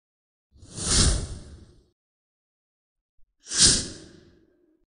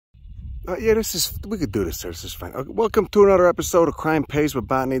Yeah, we could do this, sir. This is fine. Okay, welcome to another episode of Crime Pays with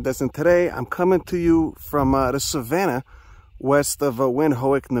Botany. And today I'm coming to you from the savannah west of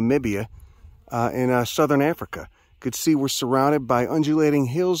Windhoek, Namibia, in southern Africa. You can see we're surrounded by undulating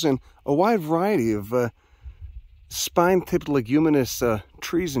hills and a wide variety of spine-tipped leguminous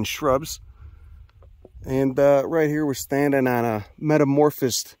trees and shrubs. And right here we're standing on a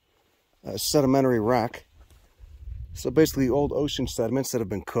metamorphosed sedimentary rock. So basically old ocean sediments that have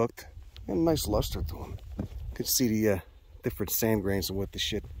been cooked. Got a nice luster to them. You can see the different sand grains and what the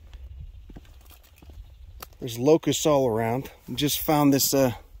shit. There's locusts all around. Just found this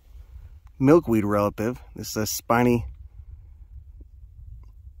milkweed relative. This spiny.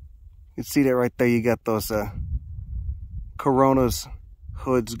 You can see that right there. You got those coronas,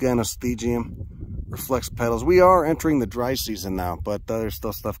 hoods, gynostegium, reflex petals. We are entering the dry season now, but there's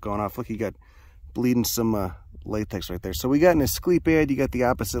still stuff going off. Look, you got bleeding some latex right there. So we got an asclepiad, you got the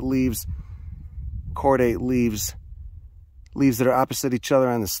opposite leaves, cordate leaves that are opposite each other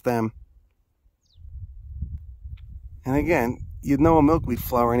on the stem. And again, you'd know a milkweed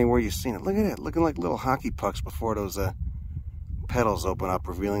flower anywhere you've seen it. Look at it, looking like little hockey pucks before those petals open up,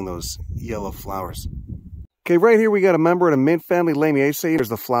 revealing those yellow flowers. Okay, right here we got a member of the mint family, Lamiaceae. There's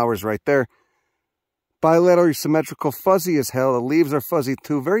the flowers right there. Bilaterally symmetrical, fuzzy as hell. The leaves are fuzzy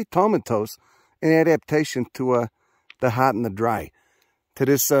too, very tomentose. An adaptation to the hot and the dry, to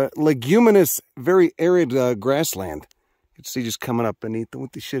this leguminous, very arid grassland. You can see just coming up beneath.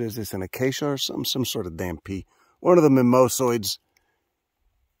 What the shit is this? An acacia or something? Some sort of damn pea. One of the mimosoids.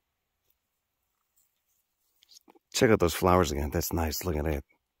 Check out those flowers again. That's nice. Look at that.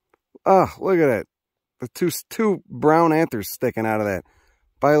 Oh, look at that. The two brown anthers sticking out of that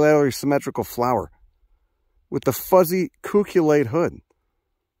bilaterally symmetrical flower with the fuzzy cuculate hood.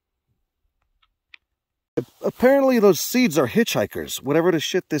 Apparently those seeds are hitchhikers, whatever the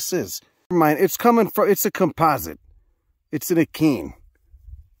shit this is. Never mind, it's coming from, it's a composite. It's an akene.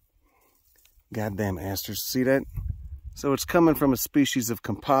 Goddamn asters, see that? So it's coming from a species of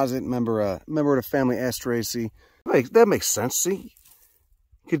composite, member of the family Asteraceae. That makes sense, see?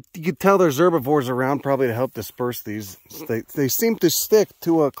 You could tell there's herbivores around probably to help disperse these. They seem to stick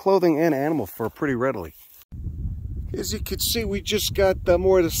to clothing and animal fur pretty readily. As you can see, we just got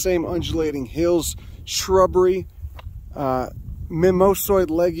more of the same undulating hills, shrubbery,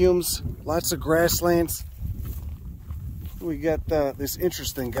 mimosoid legumes, lots of grasslands. We got this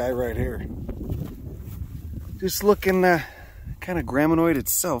interesting guy right here. Just looking kind of graminoid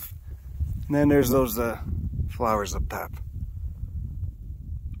itself. And then there's those flowers up top.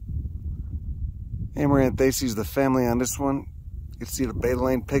 Amaranthaceae is the family on this one. You can see the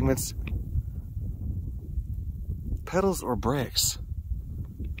betalain pigments. Petals or bracts.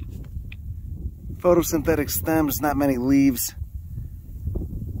 Photosynthetic stems, not many leaves.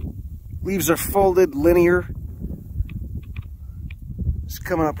 Leaves are folded, linear. It's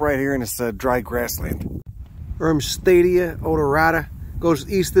coming up right here in this dry grassland. Stadia odorata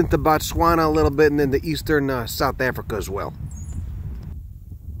goes east into Botswana a little bit and then to eastern South Africa as well.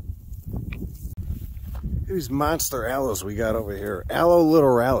 These monster aloes we got over here. Aloe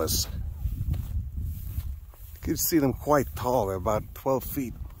littoralis. You can see them quite tall. They're about 12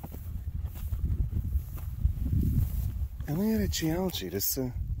 feet. And look at the geology. This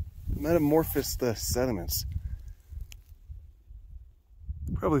metamorphosed sediments.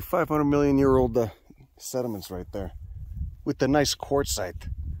 Probably 500 million year old sediments right there. With the nice quartzite.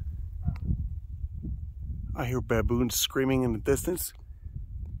 I hear baboons screaming in the distance.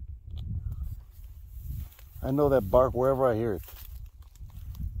 I know that bark wherever I hear it.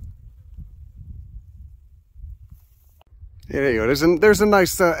 Yeah, there you go. There's a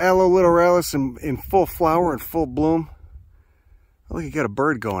nice Aloe littoralis in full flower and full bloom. Oh, look, you got a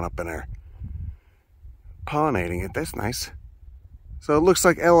bird going up in there. Pollinating it. That's nice. So it looks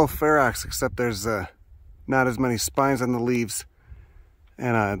like Aloe ferox, except there's not as many spines on the leaves.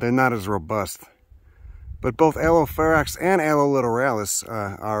 And they're not as robust. But both Aloe ferox and Aloe littoralis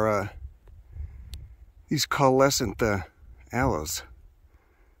are these coalescent aloes.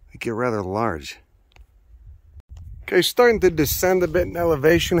 They get rather large. Okay, starting to descend a bit in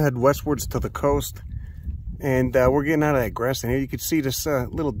elevation, head westwards to the coast. And we're getting out of that grass. And here you can see this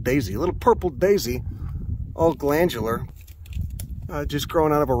little daisy, little purple daisy, all glandular, just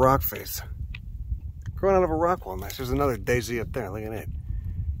growing out of a rock face. Growing out of a rock wall. Nice. There's another daisy up there. Look at it.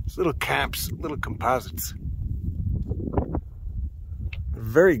 It's little caps, little composites.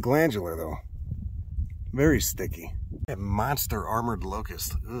 Very glandular though. Very sticky. That monster armored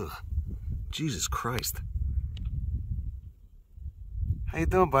locust. Ugh. Jesus Christ. How you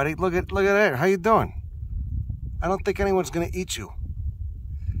doing, buddy? Look at there. How you doing? I don't think anyone's gonna eat you.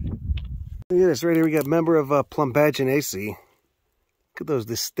 Look at this, right here we got member of Plumbaginaceae. Look at those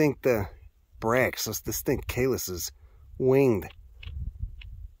distinct bracts, those distinct calyces, winged.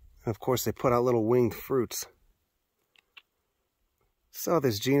 And of course they put out little winged fruits. Saw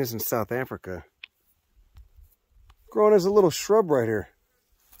this genus in South Africa. Growing as a little shrub right here.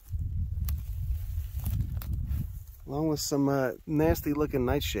 Along with some nasty looking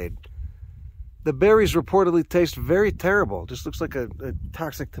nightshade. The berries reportedly taste very terrible. Just looks like a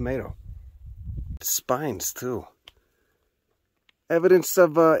toxic tomato. Spines too. Evidence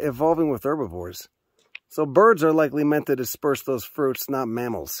of evolving with herbivores. So birds are likely meant to disperse those fruits, not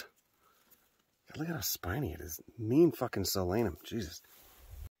mammals. Look at how spiny it is. Mean fucking solanum. Jesus.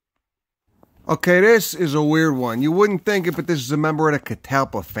 Okay, this is a weird one. You wouldn't think it, but this is a member of the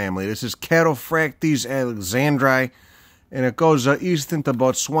catalpa family. This is Catophractes alexandri, and it goes east into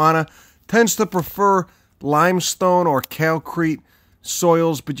Botswana. Tends to prefer limestone or calcrete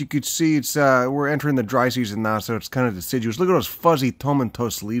soils, but you could see it's we're entering the dry season now, so it's kind of deciduous. Look at those fuzzy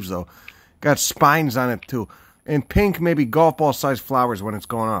tomentose leaves, though. Got spines on it, too. And pink, maybe golf ball-sized flowers when it's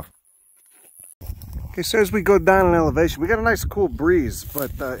going off. Okay, so as we go down in elevation, we got a nice cool breeze,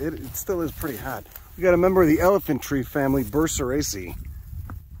 but it still is pretty hot. We got a member of the elephant tree family, Burseraceae.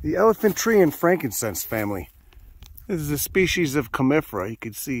 The elephant tree and frankincense family. This is a species of conifera. You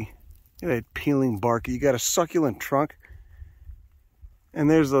can see that peeling bark. You got a succulent trunk. And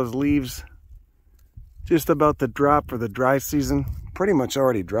there's those leaves just about to drop for the dry season. Pretty much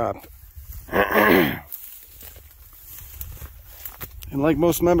already dropped. And like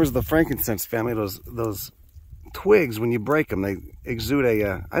most members of the frankincense family, those twigs, when you break them, they exude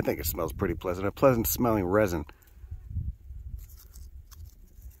a, I think it smells pretty pleasant, a pleasant smelling resin.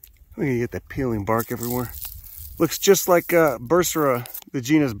 Look, you get that peeling bark everywhere. Looks just like Bursera, the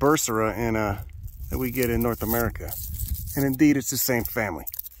genus Bursera that we get in North America. And indeed, it's the same family.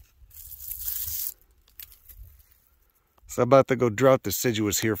 So about to go drought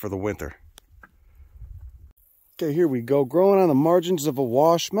deciduous here for the winter. Okay, here we go. Growing on the margins of a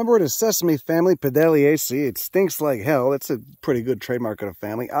wash. Remember the sesame family, Pedaliaceae. It stinks like hell. It's a pretty good trademark of the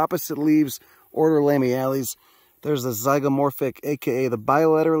family. Opposite leaves, order Lamiales. There's the zygomorphic, aka the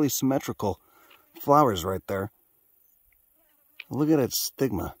bilaterally symmetrical flowers right there. Look at that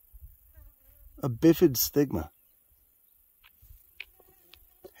stigma. A bifid stigma.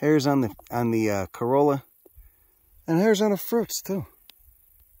 Hairs on the corolla. And hairs on the fruits too.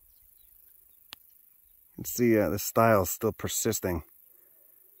 Let's see, the style is still persisting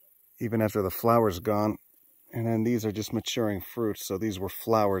even after the flower's gone. And then these are just maturing fruits. So these were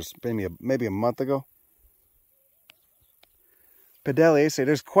flowers maybe a month ago. Pedaliaceae,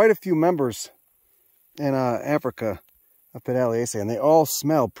 there's quite a few members in Africa of Pedaliaceae, and they all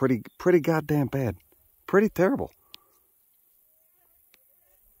smell pretty goddamn bad. Pretty terrible.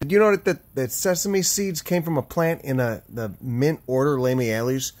 Did you know that sesame seeds came from a plant in the mint order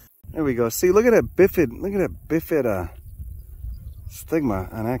Lamiales? There we go. See, look at that bifid stigma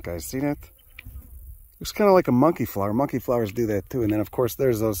on that guy. See that? Looks kind of like a monkey flower. Monkey flowers do that too. And then of course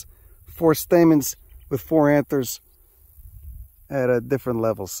there's those 4 stamens with 4 anthers at different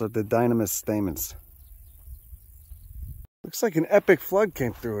levels. So the dynamis stamens. Looks like an epic flood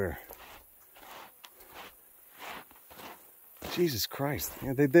came through here. Jesus Christ.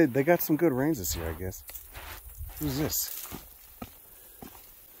 Yeah, they did. They got some good rains this year, I guess. Who's this?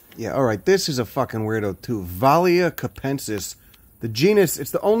 Yeah, all right. This is a fucking weirdo, too. Vallia capensis. The genus,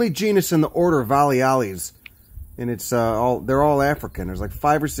 it's the only genus in the order Valliales. And it's they're all African. There's like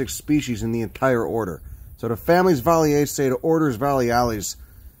 5 or 6 species in the entire order. So the family's Valliaceae, the order's Valliales.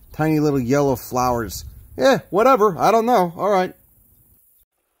 Tiny little yellow flowers. Yeah, whatever. I don't know. All right.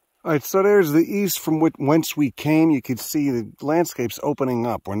 All right, so there's the east from whence we came. You can see the landscape's opening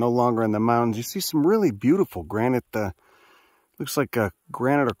up. We're no longer in the mountains. You see some really beautiful granite, looks like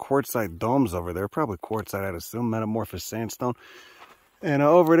granite or quartzite domes over there. Probably quartzite, I'd assume, metamorphosed sandstone. And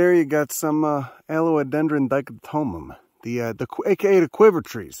over there you got some Aloedendron dichotomum, aka the quiver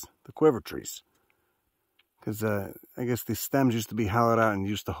trees. The quiver trees. Because I guess the stems used to be hollowed out and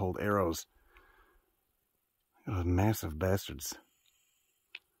used to hold arrows. Those massive bastards.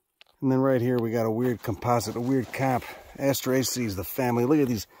 And then right here we got a weird composite, a weird comp. Asteraceae, the family. Look at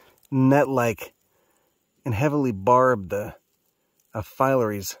these net-like and heavily barbed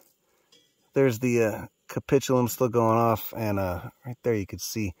phylaries. There's the capitulum still going off, and right there you could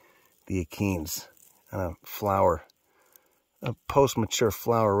see the achenes and a flower. A post-mature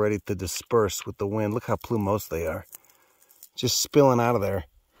flower ready to disperse with the wind. Look how plumose they are. Just spilling out of there.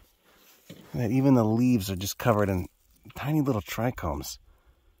 And even the leaves are just covered in tiny little trichomes.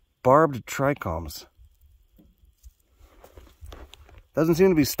 Barbed trichomes. Doesn't seem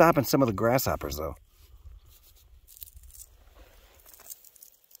to be stopping some of the grasshoppers, though.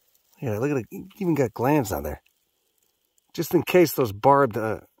 Yeah, look at it. You even got glands on there. Just in case those barbed,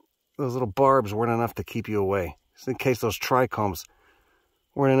 those little barbs weren't enough to keep you away. Just in case those trichomes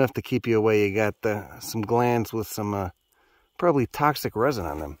weren't enough to keep you away, you got some glands with some probably toxic resin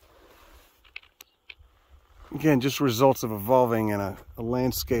on them. Again, just results of evolving in a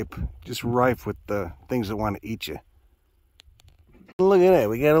landscape just rife with things that want to eat you. Look at it.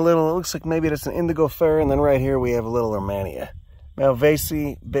 We got a little, it looks like maybe that's an indigo fairy, and then right here we have a little Ermania.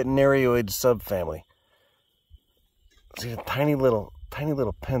 Malvaceae bitnarioid subfamily. See the tiny little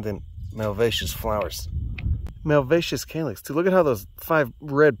pendant malvaceous flowers. Malvaceous calyx. Dude, look at how those 5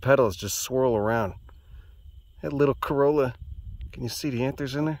 red petals just swirl around. That little corolla. Can you see the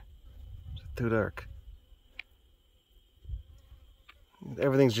anthers in there? It's too dark.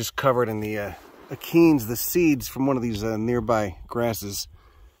 Everything's just covered in the achenes, the seeds from one of these nearby grasses,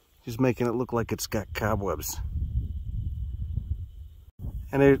 just making it look like it's got cobwebs.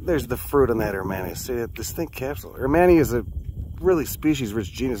 And there's the fruit on that Ermania. See that distinct capsule. Ermania is a really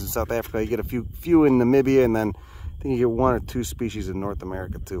species-rich genus in South Africa. You get a few in Namibia, and then I think you get 1 or 2 species in North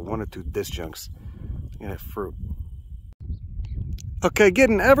America too. 1 or 2 disjuncts. You get fruit. Okay,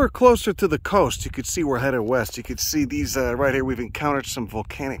 getting ever closer to the coast, you could see we're headed west. You could see these right here. We've encountered some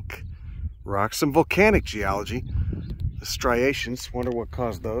volcanic rocks, some volcanic geology. The striations, wonder what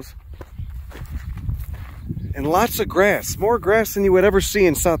caused those. And lots of grass, more grass than you would ever see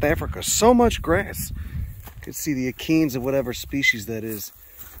in South Africa. So much grass. You could see the achenes of whatever species that is.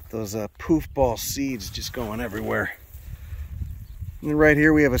 Those poof ball seeds just going everywhere. And right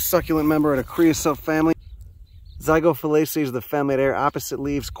here we have a succulent member of the creosote family. Zygophyllaceae is the family there, opposite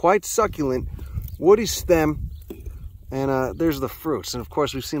leaves, quite succulent, woody stem, and there's the fruits. And of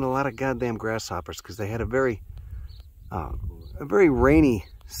course, we've seen a lot of goddamn grasshoppers because they had a very rainy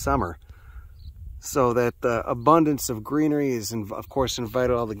summer. So that abundance of greenery is, of course,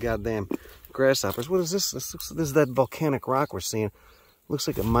 invited all the goddamn grasshoppers. What is this? This is that volcanic rock we're seeing. Looks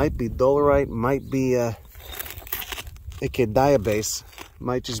like it might be dolerite, might be ecadiabase,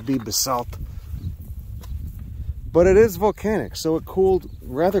 might just be basalt. But it is volcanic, so it cooled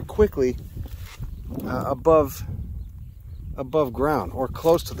rather quickly above ground, or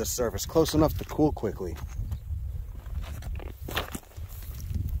close to the surface, close enough to cool quickly.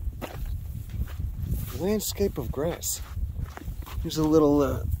 Landscape of grass. Here's a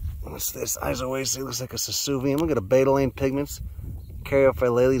little, what's this? Isoaceae, looks like a sesuvium. Look at the betalain pigments.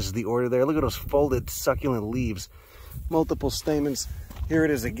 Caryophyllales is the order there. Look at those folded succulent leaves. Multiple stamens. Here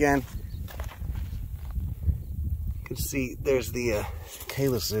it is again. You can see there's the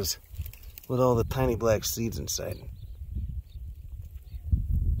calyxes with all the tiny black seeds inside.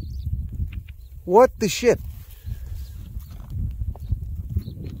 What the shit?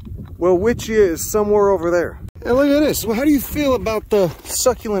 Welwitschia is somewhere over there. And look at this. Well, how do you feel about the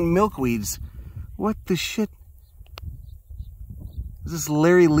succulent milkweeds? What the shit? Is this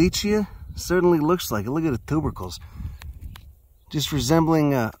Larrylichia? Certainly looks like it. Look at the tubercles. Just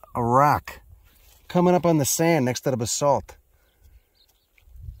resembling a rock coming up on the sand next to the basalt.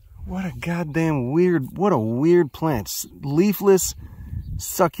 What a goddamn weird, what a weird plant. Leafless,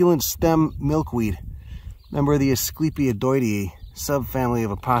 succulent stem milkweed. Member of the Asclepiodoideae subfamily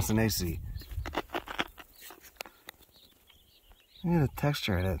of Apocynaceae. Look at the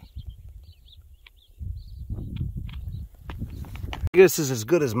texture of it. I guess this is as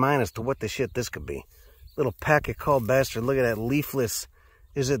good as mine as to what the shit this could be. Little packet called bastard. Look at that leafless.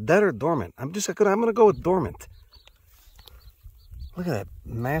 Is it dead or dormant? I'm gonna go with dormant. Look at that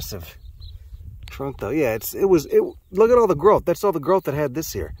massive trunk though. Yeah, look at all the growth. That's all the growth it had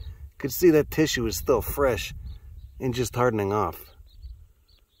this year. You could see that tissue is still fresh and just hardening off.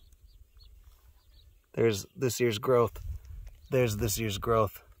 There's this year's growth. There's this year's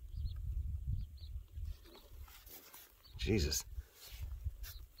growth. Jesus.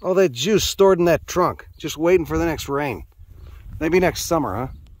 All that juice stored in that trunk, just waiting for the next rain. Maybe next summer, huh?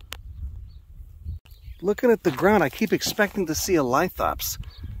 Looking at the ground, I keep expecting to see a lithops.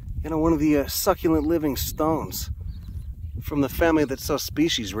 You know, one of the succulent living stones from the family that's so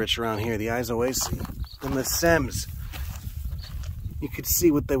species rich around here, the Isoaceae and the Sems. You could see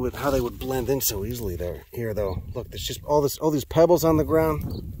how they would blend in so easily there. Here though, look, there's just all these pebbles on the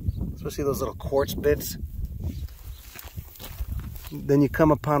ground, especially those little quartz bits. Then you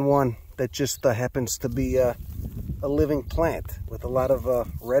come upon one that just happens to be a living plant with a lot of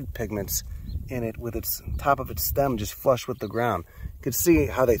red pigments in it, with its top of its stem just flush with the ground. You can see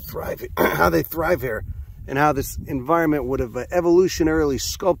how they thrive, here, and how this environment would have evolutionarily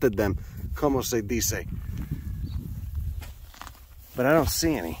sculpted them, como se dice. but I don't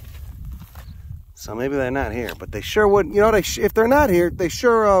see any. So maybe they're not here, but they sure would, you know, if they're not here, they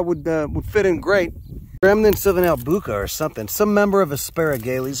sure would fit in great. Remnants of an albuca or something, some member of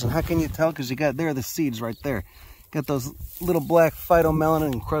Asparagales. And how can you tell? Because you got, there are the seeds right there. Got those little black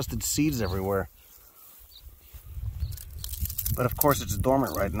phytomelanin encrusted seeds everywhere. But of course it's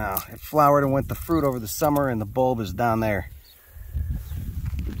dormant right now. It flowered and went to fruit over the summer, and the bulb is down there.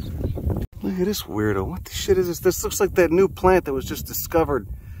 Look at this weirdo. What the shit is this? This looks like that new plant that was just discovered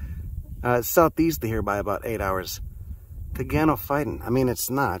southeast of here by about 8 hours. Degenerate. I mean, it's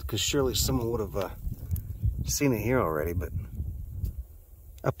not, because surely someone would have seen it here already, but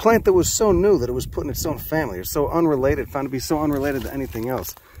a plant that was so new that it was put in its own family, or so unrelated, found to be so unrelated to anything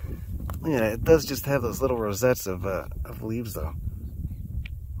else. Yeah, it does just have those little rosettes of leaves, though.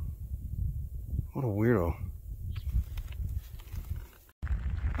 What a weirdo.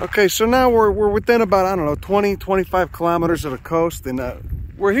 Okay, so now we're within about, I don't know, 20, 25 kilometers of the coast, and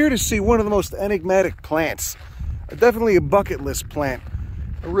we're here to see one of the most enigmatic plants. Definitely a bucket list plant.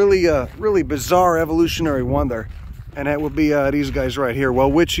 A really bizarre evolutionary wonder. And that would be these guys right here,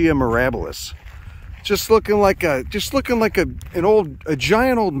 Welwitschia mirabilis. Just looking like a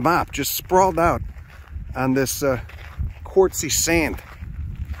giant old mop just sprawled out on this quartzy sand.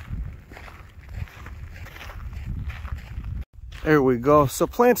 There we go. So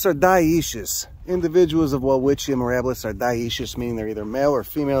plants are dioecious. Individuals of Welwitschia mirabilis are dioecious, meaning they're either male or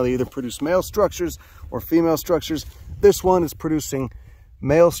female. They either produce male structures or female structures. This one is producing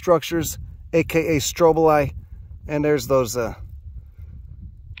male structures, aka strobili, and there's those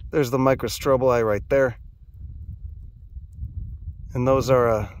there's the microstrobili right there, and those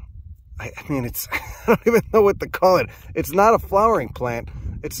are I mean, it's I don't even know what to call it. It's not a flowering plant.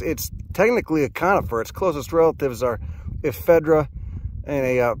 It's technically a conifer. Its closest relatives are ephedra and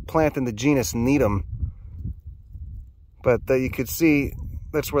a plant in the genus Needham. But you could see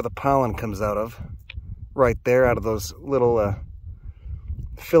that's where the pollen comes out of, right there, out of those little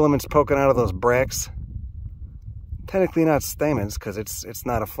filaments poking out of those bracts. Technically not stamens, because it's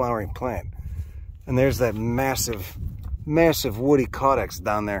not a flowering plant. And there's that massive woody caudex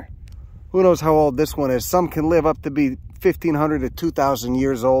down there. Who knows how old this one is? Some can live up to be 1,500 to 2,000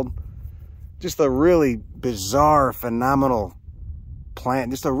 years old. Just a really bizarre, phenomenal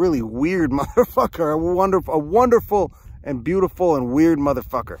plant. Just a really weird motherfucker. A wonderful and beautiful and weird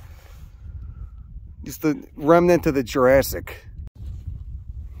motherfucker. Just the remnant of the Jurassic.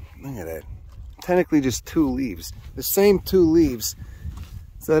 Look at that. Technically just 2 leaves. The same 2 leaves.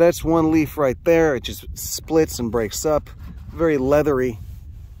 So that's one leaf right there. It just splits and breaks up. Very leathery.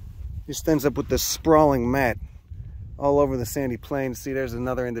 Just ends up with this sprawling mat all over the sandy plain. See, there's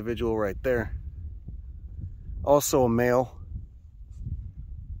another individual right there. Also a male.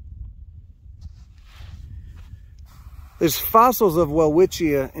 There's fossils of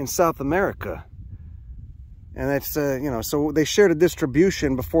Welwitschia in South America. And that's, you know, so they shared a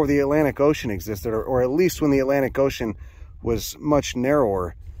distribution before the Atlantic Ocean existed, or at least when the Atlantic Ocean was much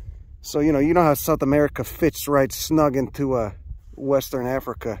narrower. So, you know how South America fits right snug into Western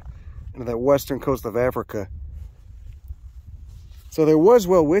Africa, into that western coast of Africa. So there was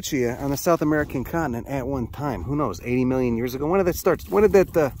Welwitschia on the South American continent at one time. Who knows, 80 million years ago? When did that start? When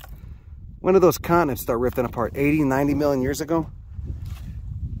did those continents start rifting apart? 80, 90 million years ago?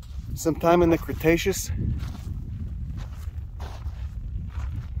 Sometime in the Cretaceous?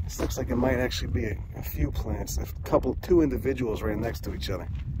 This looks like it might actually be a few plants, two individuals right next to each other.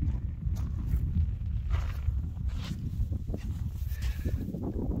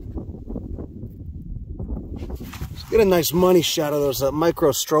 Let's get a nice money shot of those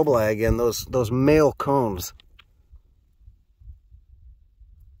microstrobili again, those male cones.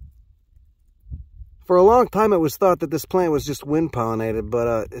 For a long time, it was thought that this plant was just wind pollinated,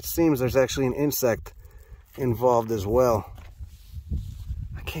 but it seems there's actually an insect involved as well.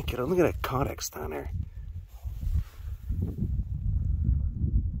 I can't get it. Look at that caudex down there.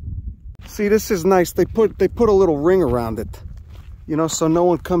 See, this is nice. They put a little ring around it, you know, so no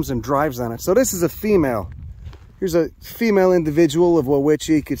one comes and drives on it. So this is a female. Here's a female individual of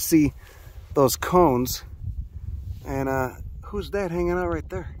Welwitschia. You could see those cones. And who's that hanging out right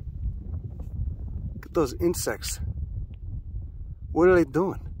there? Look at those insects. What are they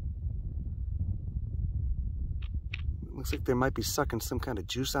doing? Looks like they might be sucking some kind of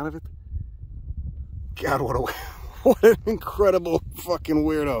juice out of it. God, what an incredible fucking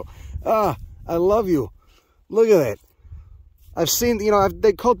weirdo. Ah, I love you. Look at that. I've seen, you know,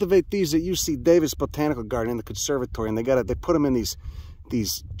 they cultivate these at UC Davis Botanical Garden in the conservatory, and they put them in these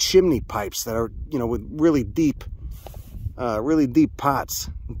chimney pipes that are, you know, with really deep pots,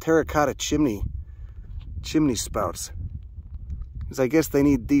 and terracotta chimney spouts. because I guess they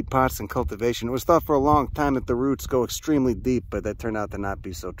need deep pots and cultivation. It was thought for a long time that the roots go extremely deep, but that turned out to not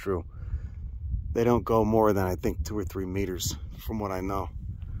be so true. They don't go more than, I think, 2 or 3 meters, from what I know.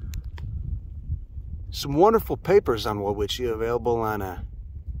 Some wonderful papers on Welwitschia available on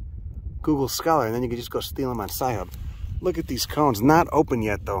Google Scholar, and then you can just go steal them on Sci-Hub. Look at these cones, not open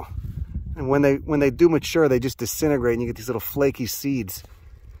yet though. And when they do mature, they just disintegrate and you get these little flaky seeds.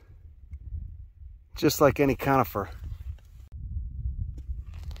 Just like any conifer.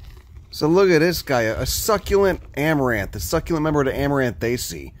 So look at this guy, a succulent amaranth, a succulent member of the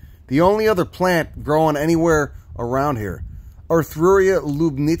Amaranthacea. The only other plant growing anywhere around here. Arthruria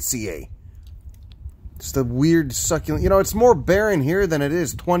lubnitziae. Just a weird succulent. You know, it's more barren here than it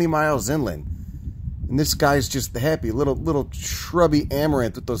is 20 miles inland. And this guy's just the happy little shrubby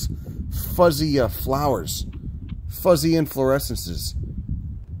amaranth with those fuzzy flowers. Fuzzy inflorescences.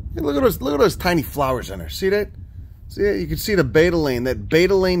 Hey, look at those tiny flowers in there. See that? See that? You can see the betalain, that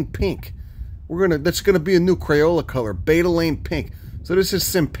betalain pink. That's gonna be a new Crayola color, betalain pink. So this is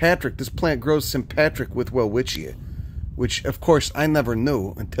sympatric. This plant grows sympatric with Welwitschia, which of course I never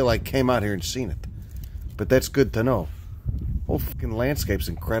knew until I came out here and seen it. But that's good to know. Whole fucking landscape's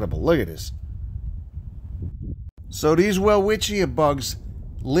incredible. Look at this. So these Welwitschia bugs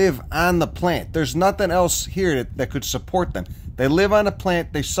live on the plant. There's nothing else here that could support them. They live on the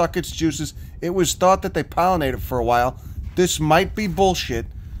plant. They suck its juices. It was thought that they pollinated for a while. This might be bullshit,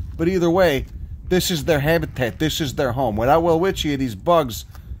 but either way, this is their habitat. This is their home. Without Welwitschia, these bugs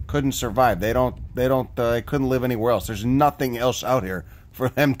couldn't survive. They couldn't live anywhere else. There's nothing else out here for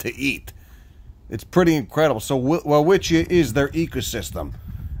them to eat. It's pretty incredible. So Welwitschia is their ecosystem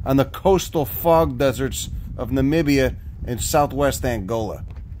on the coastal fog deserts of Namibia and southwest Angola.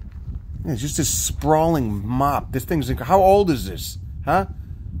 Yeah, it's just this sprawling mop. This thing's incredible. How old is this? Huh?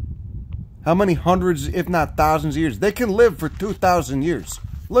 How many hundreds, if not thousands of years? They can live for 2,000 years.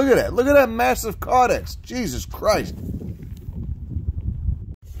 Look at that. Look at that massive caudex. Jesus Christ.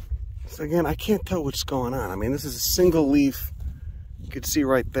 So again, I can't tell what's going on. I mean, this is a single leaf. You can see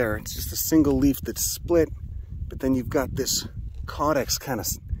right there. It's just a single leaf that's split. But then you've got this caudex kind of...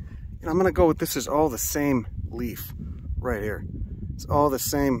 You know, I'm going to go with this is all the same leaf right here. It's all the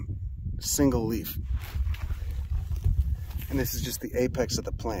same single leaf. And this is just the apex of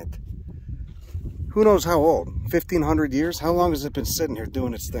the plant. Who knows how old? 1,500 years? How long has it been sitting here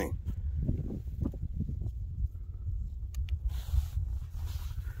doing its thing?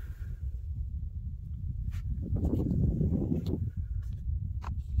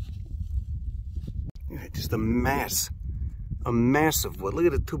 Just a massive wood. Look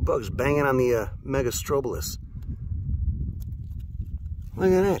at the 2 bugs banging on the megastrobilus.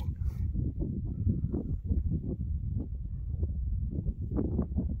 Look at that.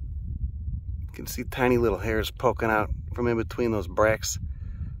 You can see tiny little hairs poking out from in between those bracts.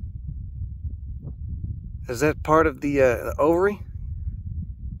 Is that part of the ovary?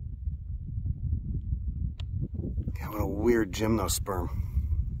 God, what a weird gymnosperm.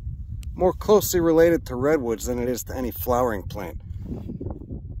 More closely related to redwoods than it is to any flowering plant.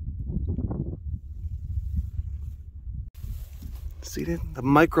 See that? The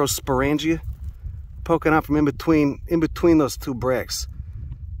microsporangia poking out from in between those 2 bracts.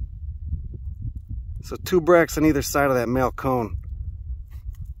 So 2 bracts on either side of that male cone.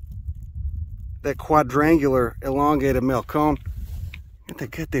 That quadrangular elongated male cone. Got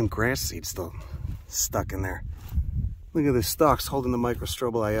that goddamn grass seed still stuck in there. Look at the stalks holding the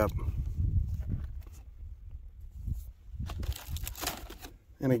microstrobili up.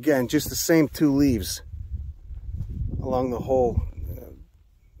 And again, just the same 2 leaves along the whole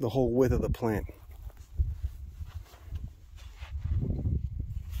width of the plant.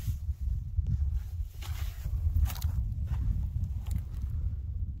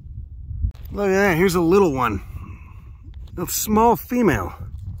 Look at that, here's a little one. A small female.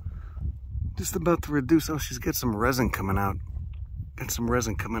 Just about to reduce. Oh, she's got some resin coming out. Got some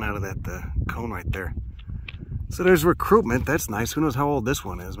resin coming out of that cone right there. So there's recruitment. That's nice. Who knows how old this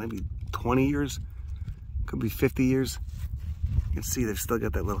one is? Maybe 20 years? Could be 50 years. You can see they've still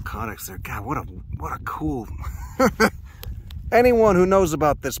got that little caudex there. God, what a cool... Anyone who knows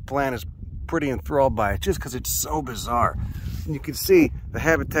about this plant is pretty enthralled by it just because it's so bizarre. And you can see the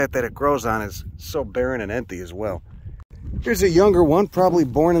habitat that it grows on is so barren and empty as well. Here's a younger one, probably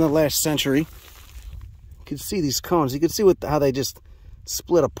born in the last century. You can see these cones. You can see how they just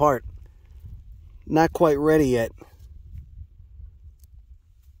split apart. Not quite ready yet.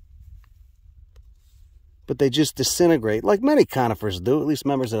 But they just disintegrate, like many conifers do, at least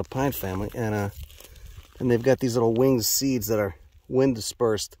members of the pine family. And they've got these little winged seeds that are wind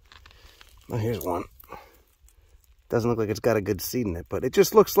dispersed. Oh, here's one. Doesn't look like it's got a good seed in it, but it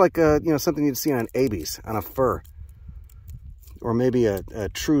just looks like a, you know, something you'd see on an abies, on a fir, or maybe a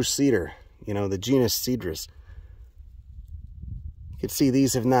true cedar, you know, the genus Cedrus. You can see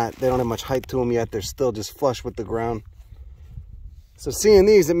these have not, they don't have much height to them yet. They're still just flush with the ground. So seeing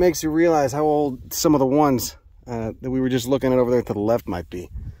these, it makes you realize how old some of the ones that we were just looking at over there to the left might be,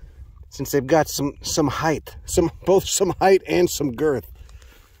 since they've got some height, both some height and some girth.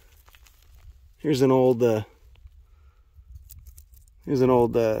 Here's an old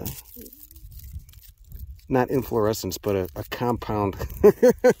not inflorescence, but a compound,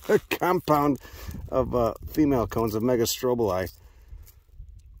 a compound of female cones of megastrobili.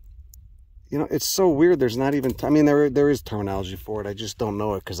 You know, it's so weird. There's not even, I mean, there is terminology for it. I just don't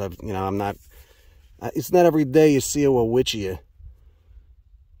know it because I'm not, it's not every day you see a Welwitschia.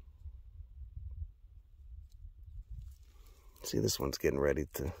 See, this one's getting ready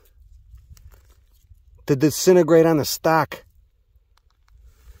to disintegrate on the stalk.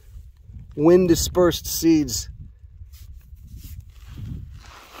 Wind dispersed seeds.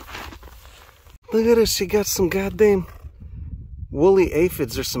 Look at this, she got some goddamn woolly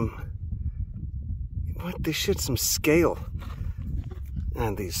aphids or some, what this shit, some scale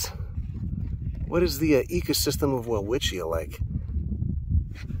on these. What is the ecosystem of Welwitschia like?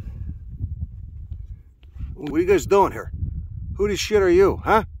 What are you guys doing here? Who the shit are you,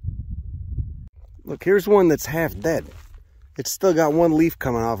 huh? Look, here's one that's half dead. It's still got one leaf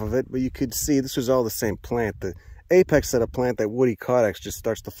coming off of it, but you could see this was all the same plant. The apex of the plant, that woody caudex, just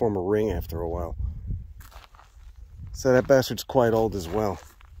starts to form a ring after a while. So that bastard's quite old as well.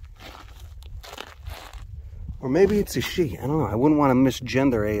 Or maybe it's a she. I don't know. I wouldn't want to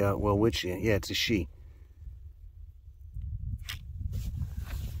misgender a Welwitschia. Yeah, it's a she.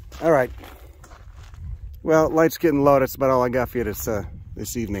 All right. Well, light's getting low. That's about all I got for you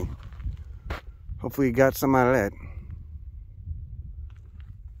this evening. Hopefully you got some out of that.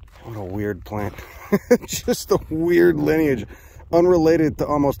 What a weird plant. Just a weird lineage. Unrelated to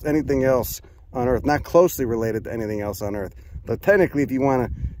almost anything else on Earth. Not closely related to anything else on Earth. But technically, if you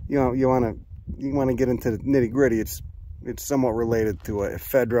want to, you want to get into the nitty gritty, it's somewhat related to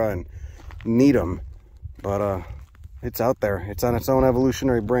ephedra and needham. But it's out there. It's on its own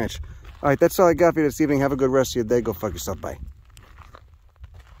evolutionary branch. All right, that's all I got for you this evening. Have a good rest of your day. Go fuck yourself. Bye.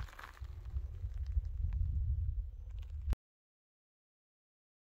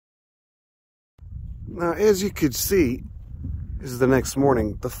 Now, as you could see, this is the next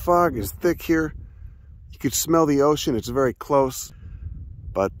morning. The fog is thick here. You could smell the ocean. It's very close.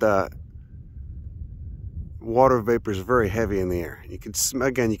 But water vapor is very heavy in the air. You could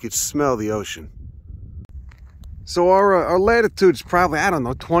again, you could smell the ocean. So our latitude's probably, I don't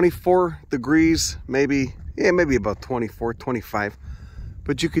know, 24 degrees, maybe, yeah, maybe about 24, 25.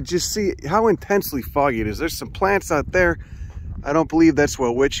 But you could just see how intensely foggy it is. There's some plants out there. I don't believe that's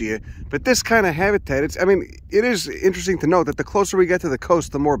Welwitschia, but this kind of habitat, I mean, it is interesting to note that the closer we get to the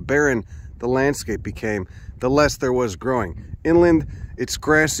coast, the more barren the landscape became, the less there was growing. Inland, it's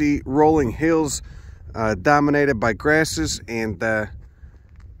grassy, rolling hills, dominated by grasses and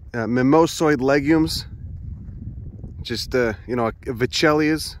mimosoid legumes. Just, you know,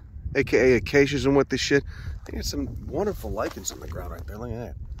 vachelias, aka acacias and what this shit. I got some wonderful lichens on the ground right there. Look at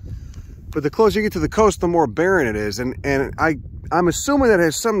that. But the closer you get to the coast, the more barren it is. And I'm assuming that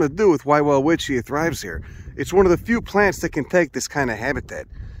has something to do with why Welwitschia thrives here. It's one of the few plants that can take this kind of habitat.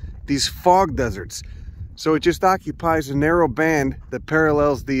 These fog deserts. So it just occupies a narrow band that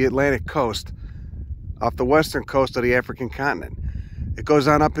parallels the Atlantic coast off the western coast of the African continent. It goes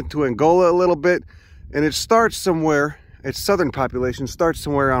on up into Angola a little bit, and it starts somewhere, its southern population starts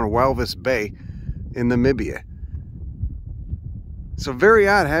somewhere around Walvis Bay in Namibia. So very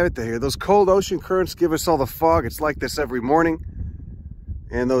odd habitat here. Those cold ocean currents give us all the fog. It's like this every morning.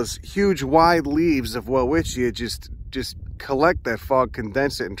 And those huge wide leaves of Welwitschia just collect that fog,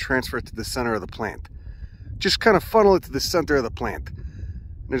 condense it, and transfer it to the center of the plant. Just kind of funnel it to the center of the plant.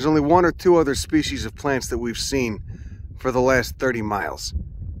 And there's only one or two other species of plants that we've seen for the last 30 miles.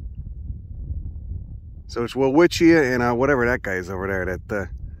 So it's Welwitschia and whatever that guy is over there,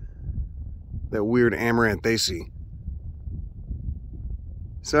 that weird amaranthaceae.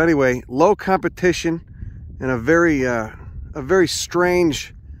 So anyway, low competition in a very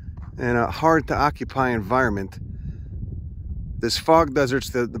strange and hard to occupy environment. This fog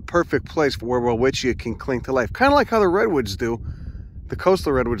desert's the perfect place for where Welwitschia can cling to life. Kind of like how the redwoods do, the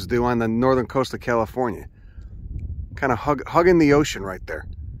coastal redwoods do on the northern coast of California. Kind of hugging the ocean right there.